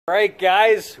Alright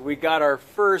guys, we got our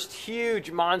first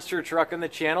huge monster truck on the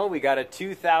channel. We got a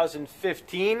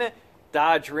 2015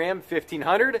 Dodge Ram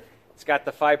 1500. It's got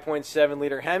the 5.7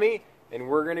 liter Hemi, and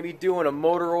we're going to be doing a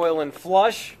motor oil and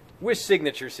flush with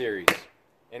Signature Series.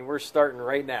 And we're starting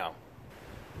right now.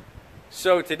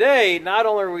 So today, not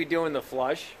only are we doing the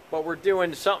flush, but we're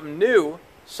doing something new,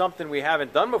 something we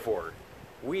haven't done before.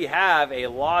 We have a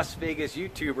Las Vegas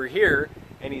YouTuber here,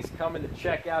 and he's coming to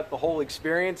check out the whole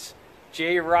experience.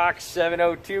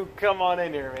 Rock702, come on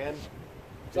in here, man.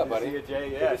 What's up, buddy? See you, Jay.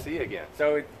 Good to see you again.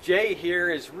 So Jay here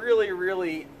is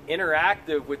really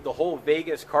interactive with the whole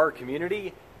Vegas car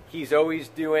community. He's always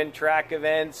doing track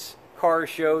events, car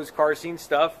shows, car scene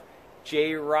stuff.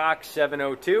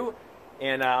 Rock702,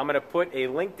 and I'm going to put a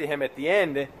link to him at the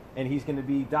end, and he's going to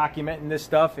be documenting this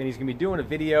stuff, and he's going to be doing a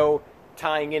video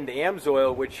tying into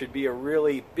Amsoil, which should be a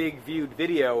really big viewed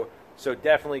video. So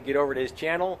definitely get over to his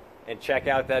channel and check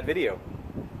out that video.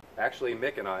 Actually,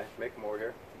 Mick and I, Mick, come over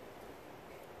here.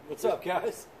 What's up,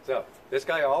 guys? So, this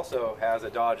guy also has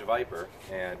a Dodge Viper,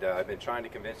 and I've been trying to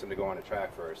convince him to go on a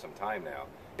track for some time now.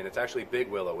 And it's actually Big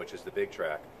Willow, which is the big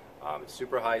track. It's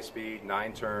super high speed,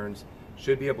 9 turns,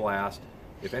 should be a blast.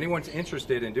 If anyone's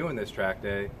interested in doing this track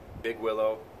day, Big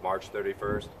Willow, March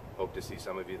 31st, hope to see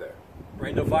some of you there.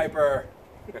 Bring the Viper.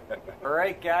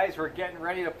 Alright guys, we're getting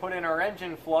ready to put in our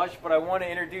engine flush, but I want to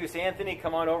introduce Anthony.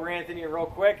 Come on over, Anthony, real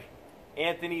quick.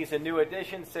 Anthony's a new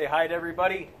addition. Say hi to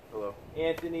everybody. Hello.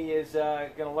 Anthony is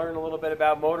going to learn a little bit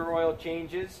about motor oil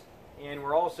changes, and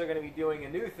we're also going to be doing a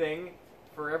new thing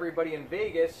for everybody in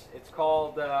Vegas. It's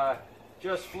called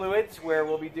Just Fluids, where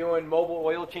we'll be doing mobile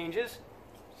oil changes.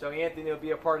 So Anthony will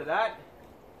be a part of that.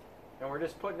 And we're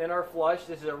just putting in our flush.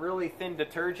 This is a really thin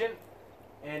detergent.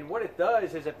 And what it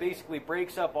does is it basically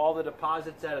breaks up all the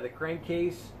deposits out of the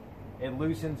crankcase. It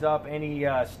loosens up any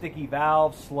sticky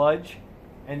valve, sludge,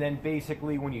 and then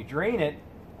basically when you drain it,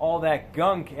 all that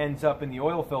gunk ends up in the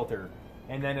oil filter.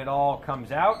 And then it all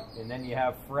comes out, and then you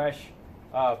have fresh,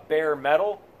 bare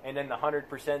metal, and then the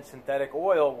 100% synthetic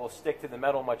oil will stick to the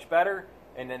metal much better,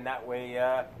 and then that way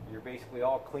you're basically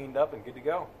all cleaned up and good to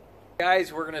go.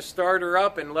 Guys, we're going to start her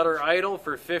up and let her idle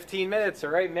for 15 minutes.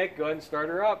 All right, Mick, go ahead and start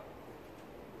her up.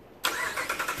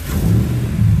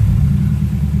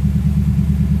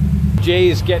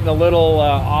 Jay's getting a little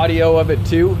audio of it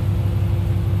too,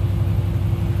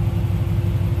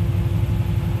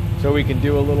 so we can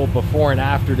do a little before and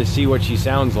after to see what she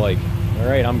sounds like. All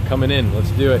right, I'm coming in. Let's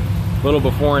do it. A little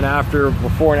before and after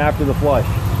the flush.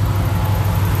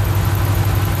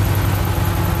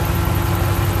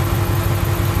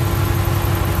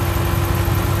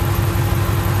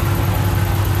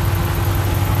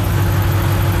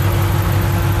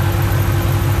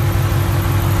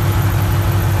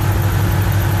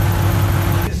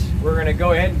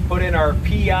 Go ahead and put in our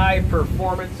PI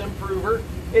Performance Improver.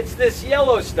 It's this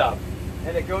yellow stuff,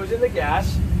 and it goes in the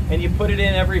gas, and you put it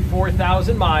in every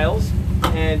 4,000 miles,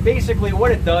 and basically what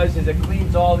it does is it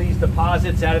cleans all these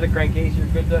deposits out of the crankcase. You're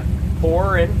good to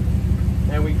pour in,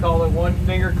 and we call it one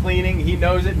finger cleaning. He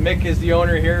knows it. Mick is the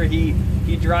owner here. He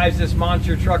drives this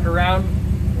monster truck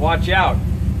around. Watch out.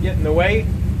 Get in the way.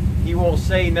 He will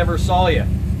say never saw you,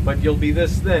 but you'll be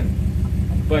this thin.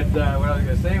 But what I was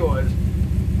going to say was,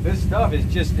 this stuff is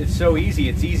just, it's so easy.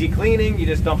 It's easy cleaning. You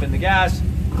just dump in the gas,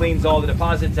 cleans all the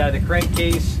deposits out of the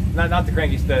crankcase, not the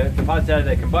crankcase, the deposits out of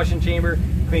the combustion chamber,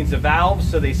 cleans the valves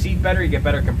so they seat better, you get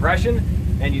better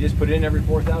compression, and you just put it in every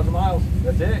 4,000 miles.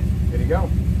 That's it. Good to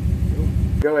go.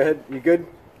 Go ahead. You good?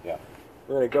 Yeah.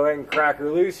 We're going to go ahead and crack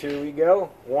her loose. Here we go.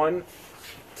 1,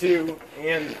 2,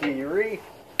 and 3.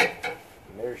 And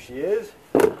there she is.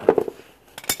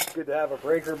 Good to have a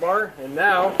breaker bar. And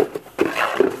now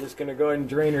I'm just going to go ahead and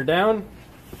drain her down.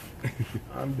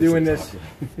 I'm doing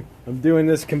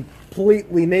this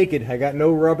completely naked. I got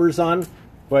no rubbers on,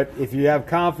 but if you have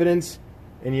confidence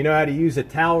and you know how to use a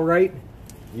towel right,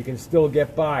 you can still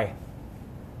get by.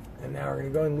 And now we're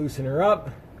going to go and loosen her up.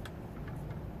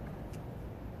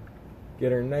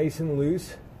 Get her nice and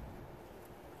loose.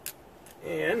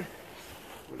 And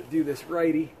I'm going to do this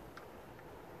righty.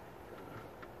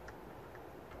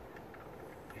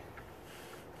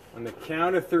 On the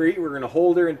count of 3, we're going to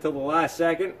hold her until the last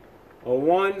second. A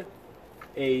 1,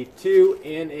 a 2,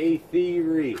 and a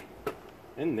 3.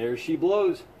 And there she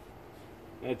blows.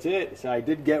 That's it. So I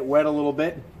did get wet a little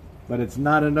bit, but it's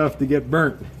not enough to get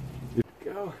burnt.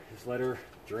 Go. Just let her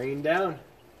drain down.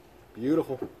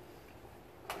 Beautiful.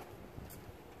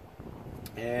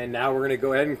 And now we're going to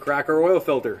go ahead and crack our oil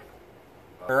filter.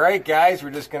 Alright guys,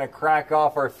 we're just going to crack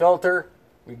off our filter.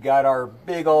 We've got our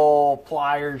big old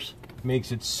pliers.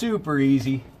 Makes it super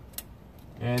easy.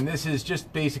 And this is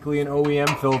just basically an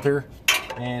OEM filter.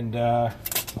 And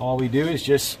all we do is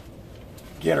just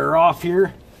get her off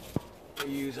here.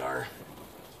 We use our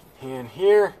hand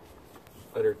here,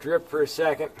 let her drip for a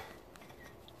second.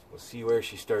 We'll see where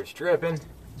she starts dripping.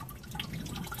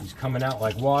 She's coming out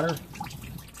like water.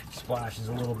 Splashes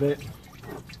a little bit.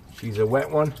 She's a wet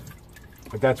one,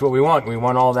 but that's what we want. We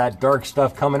want all that dark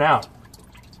stuff coming out.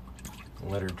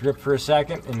 We'll let her drip for a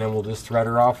second, and then we'll just thread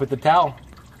her off with the towel.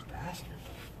 Bastard.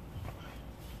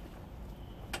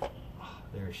 Oh,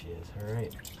 there she is. All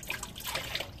right.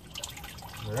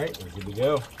 All right, we're good to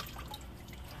go.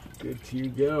 Good to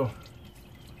go.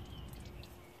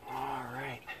 All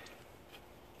right.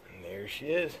 And there she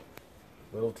is.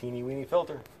 Little teeny weeny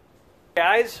filter.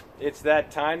 Guys, it's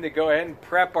that time to go ahead and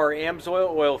prep our Amsoil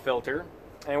oil filter.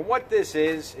 And what this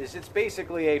is it's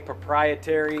basically a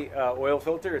proprietary oil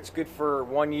filter. It's good for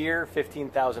 1 year,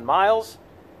 15,000 miles,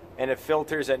 and it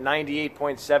filters at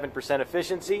 98.7%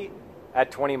 efficiency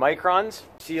at 20 microns,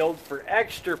 sealed for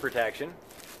extra protection.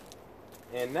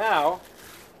 And now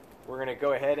we're going to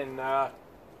go ahead and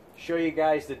show you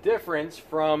guys the difference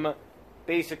from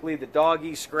basically the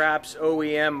Doggy Scraps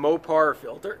OEM Mopar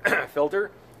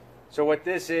filter. So what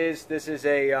this is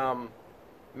a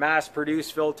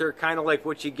mass-produced filter, kind of like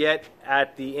what you get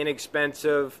at the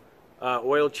inexpensive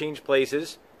oil change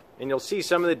places. And you'll see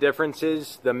some of the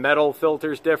differences. The metal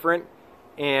filter is different,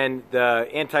 and the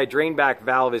anti-drain back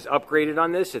valve is upgraded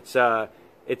on this.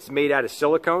 It's made out of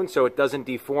silicone, so it doesn't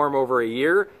deform over a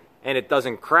year, and it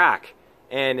doesn't crack,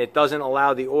 and it doesn't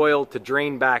allow the oil to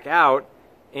drain back out.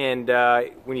 And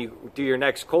when you do your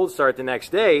next cold start the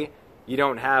next day, you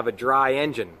don't have a dry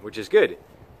engine, which is good.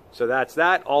 So that's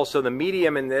that. Also, the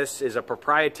medium in this is a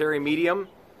proprietary medium,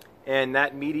 and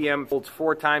that medium holds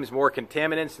 4 times more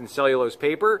contaminants than cellulose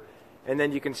paper. And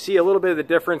then you can see a little bit of the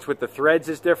difference with the threads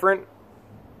is different.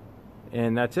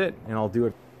 And that's it, and I'll do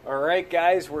it. All right,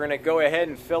 guys, we're gonna go ahead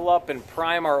and fill up and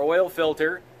prime our oil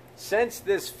filter. Since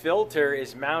this filter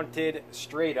is mounted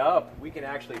straight up, we can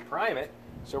actually prime it.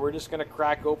 So we're just gonna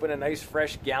crack open a nice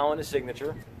fresh gallon of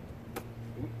Signature.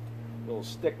 Little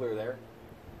stickler there.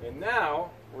 And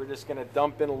now we're just going to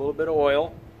dump in a little bit of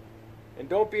oil. And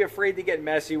don't be afraid to get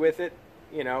messy with it.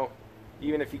 You know,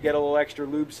 even if you get a little extra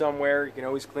lube somewhere, you can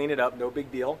always clean it up, no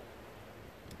big deal.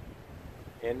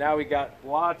 And now we got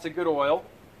lots of good oil.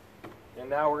 And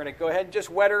now we're going to go ahead and just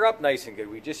wet her up nice and good.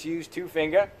 We just used 2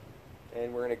 finger.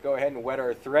 And we're going to go ahead and wet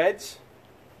our threads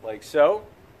like so.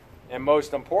 And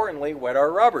most importantly, wet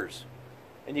our rubbers.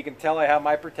 And you can tell I have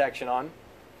my protection on.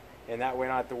 And that way I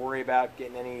don't have to worry about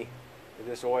getting any of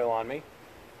this oil on me.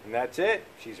 And that's it.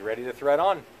 She's ready to thread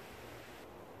on.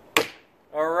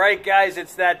 All right, guys,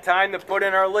 it's that time to put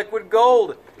in our liquid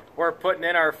gold. We're putting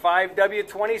in our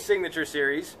 5W20 Signature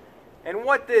Series. And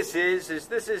what this is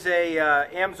this is a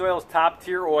Amsoil's top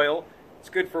tier oil. It's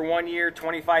good for 1 year,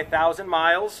 25,000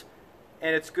 miles.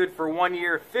 And it's good for 1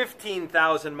 year,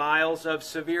 15,000 miles of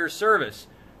severe service.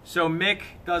 So Mick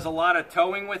does a lot of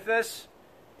towing with this.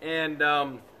 And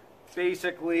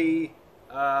basically,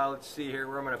 let's see here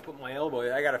where I'm going to put my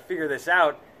elbow. I got to figure this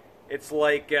out. It's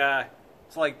like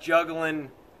juggling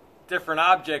different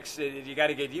objects. You got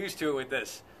to get used to it with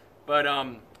this. But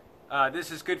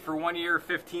this is good for 1 year,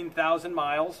 15,000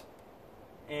 miles,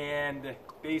 and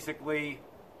basically,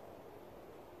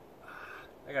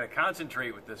 I got to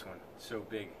concentrate with this one. It's so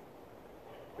big.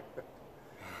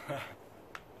 And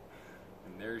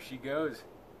there she goes.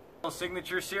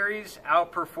 Signature Series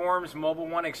outperforms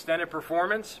Mobil1 Extended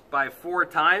Performance by 4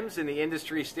 times in the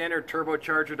industry standard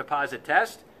turbocharger deposit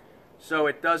test. So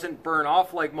it doesn't burn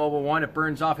off like Mobil1. It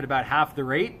burns off at about half the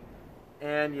rate.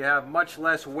 And you have much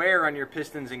less wear on your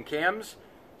pistons and cams.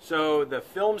 So the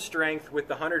film strength with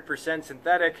the 100%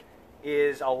 synthetic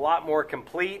is a lot more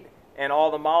complete, and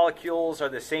all the molecules are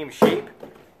the same shape.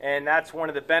 And that's one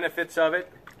of the benefits of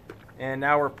it. And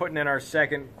now we're putting in our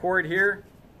second quart here.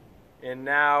 And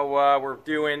now we're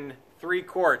doing 3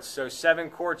 quarts, so 7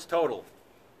 quarts total.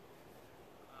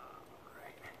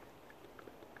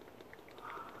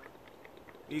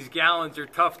 These gallons are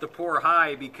tough to pour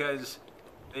high because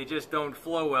they just don't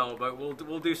flow well, but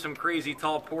we'll do some crazy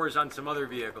tall pours on some other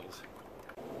vehicles.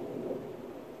 All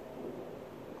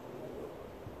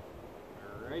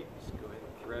right, let's go ahead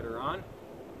and thread her on.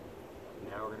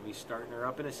 Now we're going to be starting her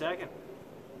up in a second.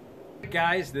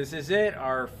 Guys, this is it.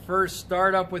 Our first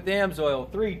startup with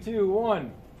Amsoil. 3, 2,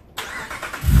 1.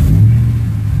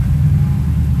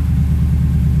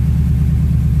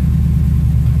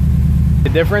 The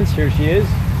difference, here she is.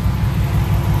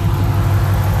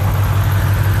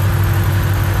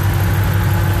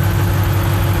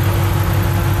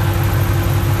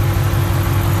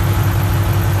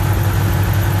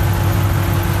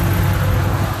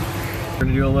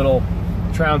 little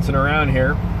trouncing around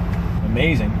here.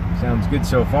 Amazing. Sounds good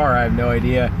so far. I have no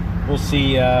idea. We'll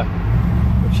see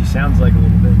what she sounds like a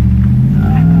little bit.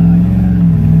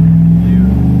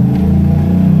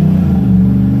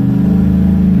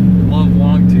 Love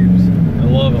long tubes. I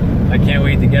love them. I can't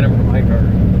wait to get them for my car.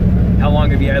 How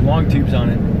long have you had long tubes on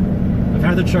it? I've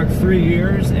had the truck 3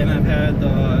 years, and I've had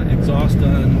the exhaust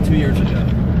done 2 years ago.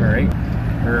 All right.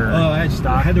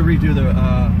 I had to redo the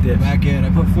back end. I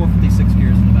put 456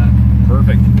 gears in the back.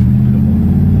 Perfect. Beautiful.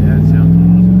 Yeah, it sounds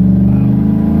awesome.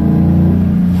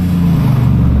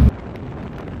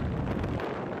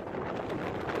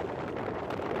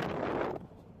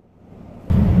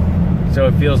 So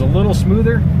it feels a little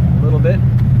smoother, a little bit.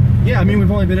 Yeah, I mean,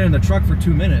 we've only been in the truck for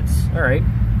 2 minutes. All right.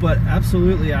 But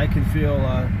absolutely, I can feel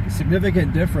a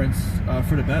significant difference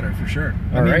for the better, for sure.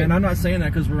 I mean, and I'm not saying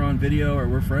that because we're on video or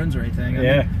we're friends or anything. I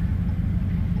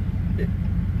mean,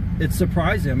 it's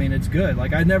surprising. I mean, it's good.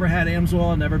 Like, I'd never had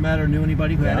Amsoil, never met or knew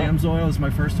anybody who had Amsoil. It was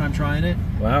my first time trying it.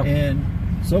 Wow. And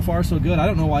so far, so good. I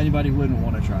don't know why anybody wouldn't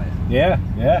want to try it. Yeah,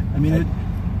 yeah. I mean,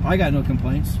 I got no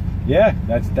complaints. Yeah,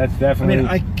 that's definitely. I mean,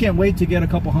 I can't wait to get a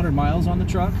couple 100 miles on the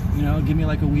truck. You know, give me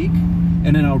like a week,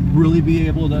 and then I'll really be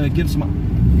able to give some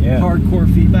hardcore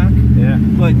feedback. Yeah.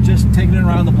 But just taking it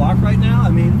around the block right now, I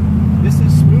mean, this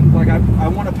is smooth. Like, I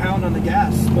want to pound on the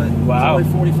gas, but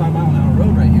it's only 45-mile-an-hour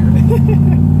road right here.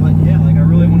 But yeah, like, I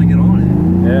really want to get on it.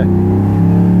 Yeah.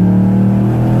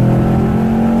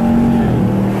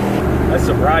 That's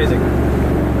surprising.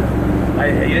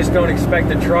 You just don't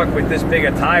expect a truck with this big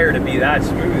a tire to be that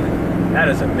smooth. That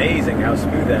is amazing how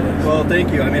smooth that is. Well,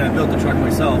 thank you. I mean, I built the truck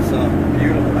myself, so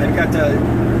beautiful. I got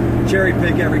to cherry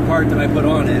pick every part that I put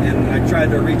on it, and I tried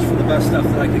to reach for the best stuff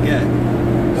that I could get.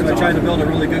 So I tried to build a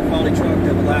really good quality truck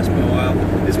that would last me a while.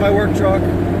 It's my work truck.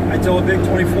 I tow a big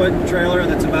 20-foot trailer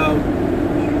that's about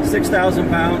 6,000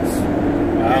 pounds.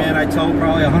 Wow. And I tow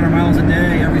probably 100 miles a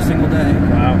day every single day.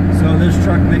 Wow. So this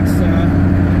truck makes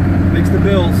the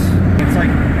bills. It's like,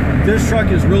 this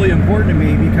truck is really important to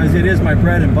me because it is my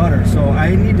bread and butter. So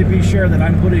I need to be sure that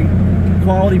I'm putting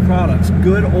quality products,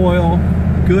 good oil,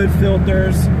 good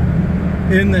filters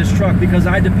in this truck, because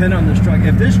I depend on this truck.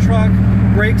 If this truck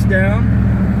breaks down,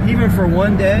 even for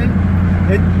one day,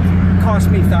 it costs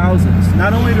me thousands.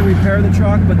 Not only to repair the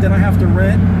truck, but then I have to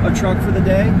rent a truck for the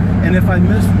day. And if I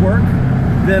miss work,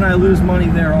 then I lose money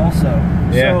there also.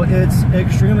 Yeah. So it's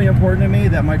extremely important to me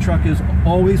that my truck is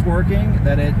always working,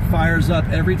 that it fires up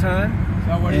every time.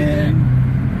 So what do you think?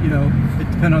 You know,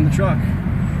 it depends on the truck.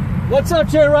 What's up,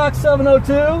 J-Rock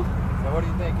 702? So what do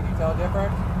you think? Can you tell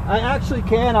different? I actually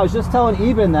can. I was just telling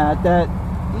Eben that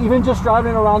even just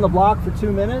driving around the block for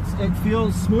 2 minutes, it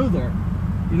feels smoother.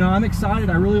 You know, I'm excited.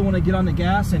 I really want to get on the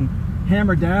gas and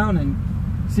hammer down and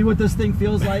see what this thing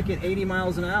feels like at 80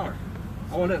 miles an hour.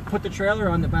 I want to put the trailer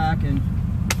on the back and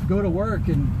go to work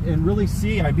and really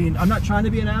see. I mean, I'm not trying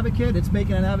to be an advocate. It's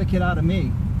making an advocate out of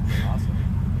me. Awesome.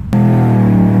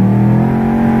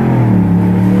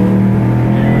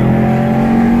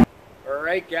 All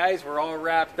right, guys, we're all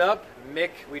wrapped up.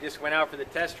 Mick, we just went out for the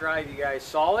test drive. You guys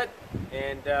saw it.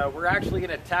 And we're actually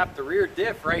going to tap the rear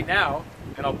diff right now.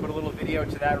 And I'll put a little video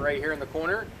to that right here in the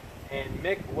corner. And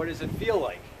Mick, what does it feel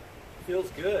like? Feels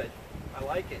good. I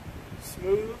like it.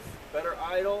 Smooth, better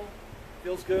idle.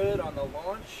 Feels good on the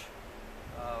launch.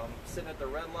 Sitting at the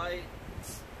red light,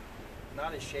 it's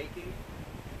not as shaky.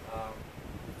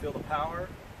 Feel the power.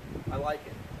 I like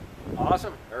it.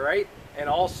 Awesome. All right. And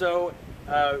also,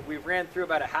 we ran through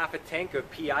about a half a tank of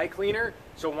PI cleaner.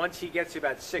 So once he gets to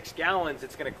about 6 gallons,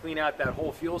 it's going to clean out that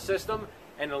whole fuel system,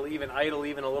 and it'll even idle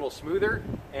even a little smoother.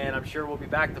 And I'm sure we'll be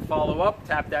back to follow up.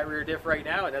 Tap that rear diff right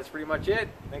now, and that's pretty much it.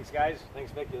 Thanks, guys.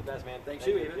 Thanks, Mick. You're the best, man. Thank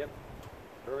you. Yep.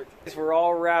 Perfect. We're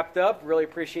all wrapped up. Really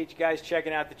appreciate you guys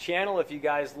checking out the channel. If you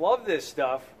guys love this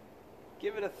stuff,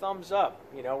 give it a thumbs up.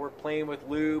 You know, we're playing with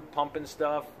lube, pumping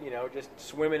stuff, you know, just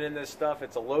swimming in this stuff.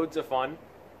 It's loads of fun.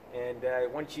 And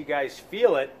once you guys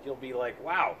feel it, you'll be like,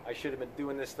 wow, I should have been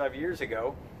doing this stuff years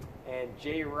ago. And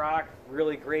J-Rock,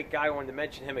 really great guy. I wanted to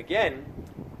mention him again.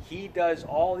 He does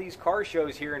all these car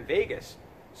shows here in Vegas.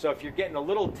 So if you're getting a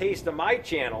little taste of my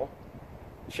channel,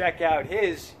 check out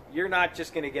his. You're not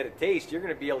just going to get a taste. You're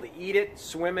going to be able to eat it,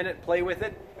 swim in it, play with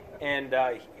it. And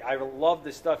I love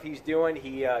the stuff he's doing.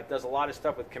 He does a lot of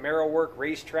stuff with Camaro work,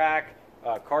 racetrack,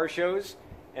 car shows.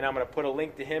 And I'm going to put a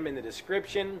link to him in the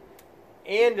description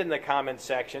and in the comments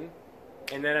section.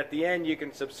 And then at the end, you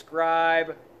can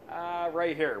subscribe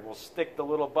right here. We'll stick the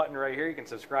little button right here. You can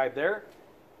subscribe there.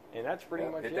 And that's pretty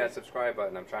much it. Hit that subscribe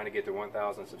button. I'm trying to get to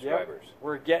 1,000 subscribers. Yep.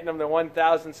 We're getting them to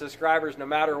 1,000 subscribers no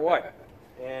matter what.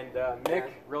 And Mick,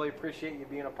 really appreciate you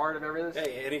being a part of everything.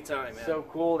 Hey, anytime, man. So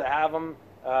cool to have him.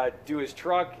 do his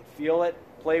truck, feel it,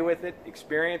 play with it,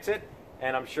 experience it,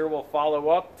 and I'm sure we'll follow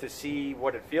up to see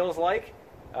what it feels like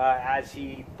as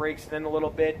he breaks it in a little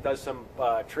bit, does some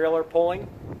trailer pulling,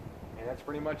 and that's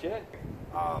pretty much it.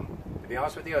 To be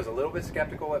honest with you, I was a little bit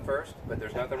skeptical at first, but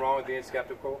there's nothing wrong with being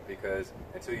skeptical, because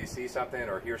until you see something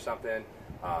or hear something,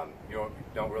 you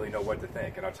don't really know what to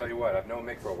think. And I'll tell you what, I've known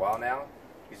Mick for a while now.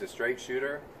 He's a straight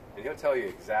shooter, and he'll tell you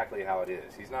exactly how it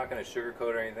is. He's not going to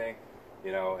sugarcoat or anything.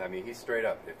 You know, I mean, he's straight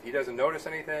up. If he doesn't notice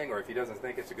anything, or if he doesn't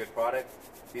think it's a good product,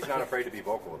 he's not afraid to be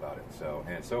vocal about it.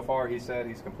 And so far, he said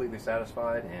he's completely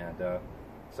satisfied, and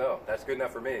so that's good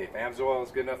enough for me. If Amsoil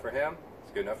is good enough for him,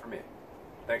 it's good enough for me.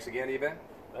 Thanks again, Eben.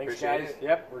 Thanks, Appreciate guys. it.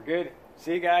 Yep, we're good.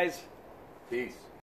 See you guys. Peace.